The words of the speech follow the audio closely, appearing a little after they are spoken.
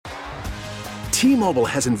T-Mobile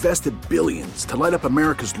has invested billions to light up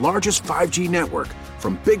America's largest 5G network,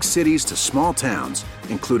 from big cities to small towns,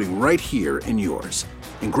 including right here in yours.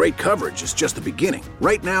 And great coverage is just the beginning.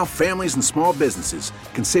 Right now, families and small businesses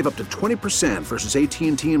can save up to 20% versus AT&T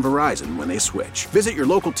and Verizon when they switch. Visit your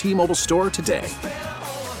local T-Mobile store today.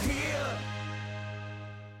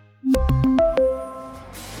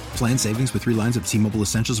 Plan savings with 3 lines of T-Mobile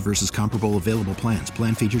Essentials versus comparable available plans.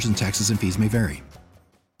 Plan features and taxes and fees may vary.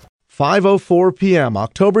 5:04 p.m.,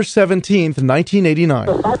 October 17th, 1989.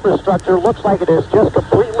 The Cypress structure looks like it is just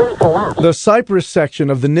completely collapsed. The Cypress section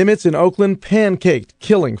of the Nimitz in Oakland pancaked,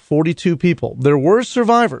 killing 42 people. There were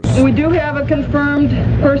survivors. We do have a confirmed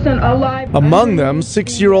person alive. Among them,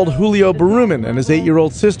 6-year-old Julio Berumen and his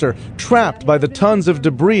 8-year-old sister, trapped by the tons of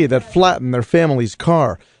debris that flattened their family's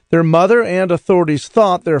car. Their mother and authorities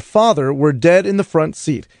thought their father were dead in the front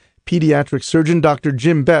seat. Pediatric surgeon Dr.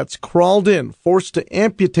 Jim Betts crawled in, forced to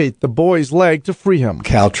amputate the boy's leg to free him.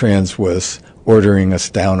 Caltrans was ordering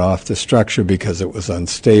us down off the structure because it was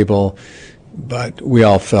unstable, but we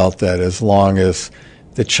all felt that as long as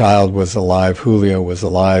the child was alive, Julio was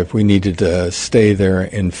alive, we needed to stay there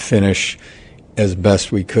and finish as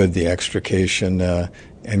best we could the extrication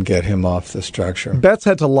and get him off the structure. Betts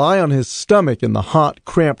had to lie on his stomach in the hot,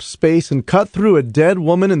 cramped space and cut through a dead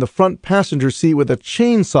woman in the front passenger seat with a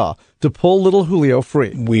chainsaw to pull little Julio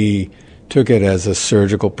free. We took it as a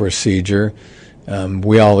surgical procedure.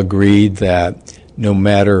 We all agreed that no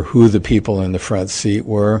matter who the people in the front seat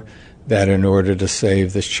were, that in order to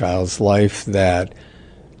save this child's life, that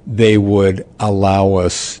they would allow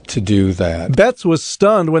us to do that. Betts was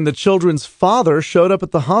stunned when the children's father showed up at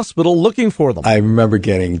the hospital looking for them. I remember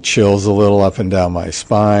getting chills a little up and down my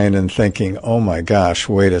spine and thinking, oh my gosh,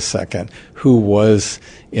 wait a second, who was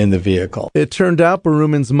in the vehicle? It turned out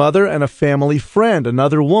Berumen's mother and a family friend,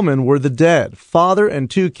 another woman, were the dead. Father and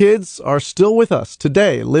 2 kids are still with us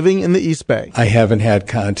today, living in the East Bay. I haven't had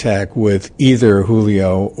contact with either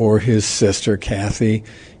Julio or his sister, Kathy,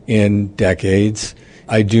 in decades.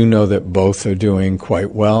 I do know that both are doing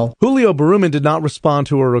quite well. Julio Berumen did not respond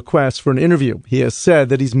to a request for an interview. He has said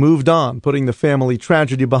that he's moved on, putting the family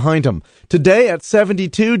tragedy behind him. Today, at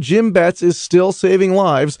 72, Jim Betts is still saving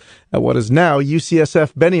lives at what is now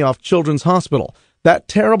UCSF Benioff Children's Hospital. That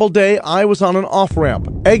terrible day, I was on an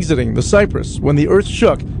off-ramp, exiting the Cypress, when the earth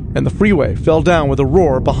shook and the freeway fell down with a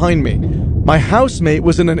roar behind me. My housemate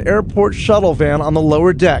was in an airport shuttle van on the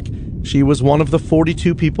lower deck. She was one of the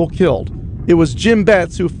 42 people killed. It was Jim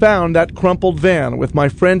Betts who found that crumpled van with my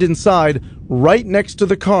friend inside right next to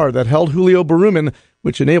the car that held Julio Berumen,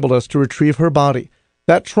 which enabled us to retrieve her body.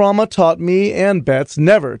 That trauma taught me and Betts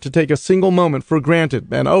never to take a single moment for granted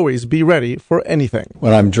and always be ready for anything.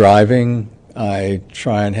 When I'm driving, I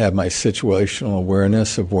try and have my situational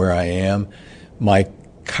awareness of where I am. My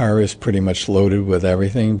car is pretty much loaded with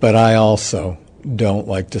everything, but I also don't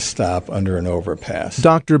like to stop under an overpass.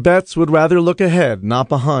 Dr. Betts would rather look ahead, not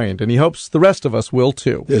behind, and he hopes the rest of us will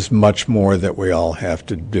too. There's much more that we all have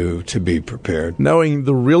to do to be prepared. Knowing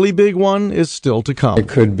the really big one is still to come. It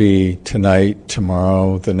could be tonight,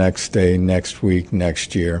 tomorrow, the next day, next week,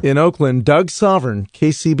 next year. In Oakland, Doug Sovereign,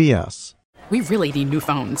 KCBS. We really need new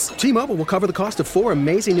phones. T-Mobile will cover the cost of 4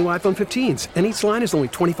 amazing new iPhone 15s, and each line is only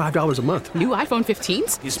 $25 a month. New iPhone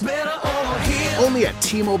 15s? It's better over here. Only at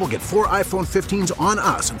T-Mobile, get 4 iPhone 15s on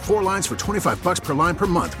us and 4 lines for $25 per line per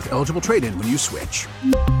month with eligible trade-in when you switch.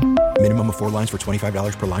 Minimum of 4 lines for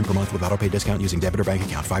 $25 per line per month with autopay discount using debit or bank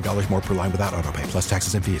account. $5 more per line without autopay, plus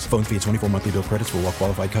taxes and fees. Phone fee at 24 monthly bill credits for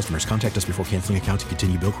well-qualified customers. Contact us before canceling account to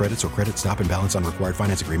continue bill credits or credit stop and balance on required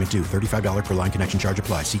finance agreement due. $35 per line connection charge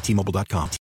applies. See T-Mobile.com.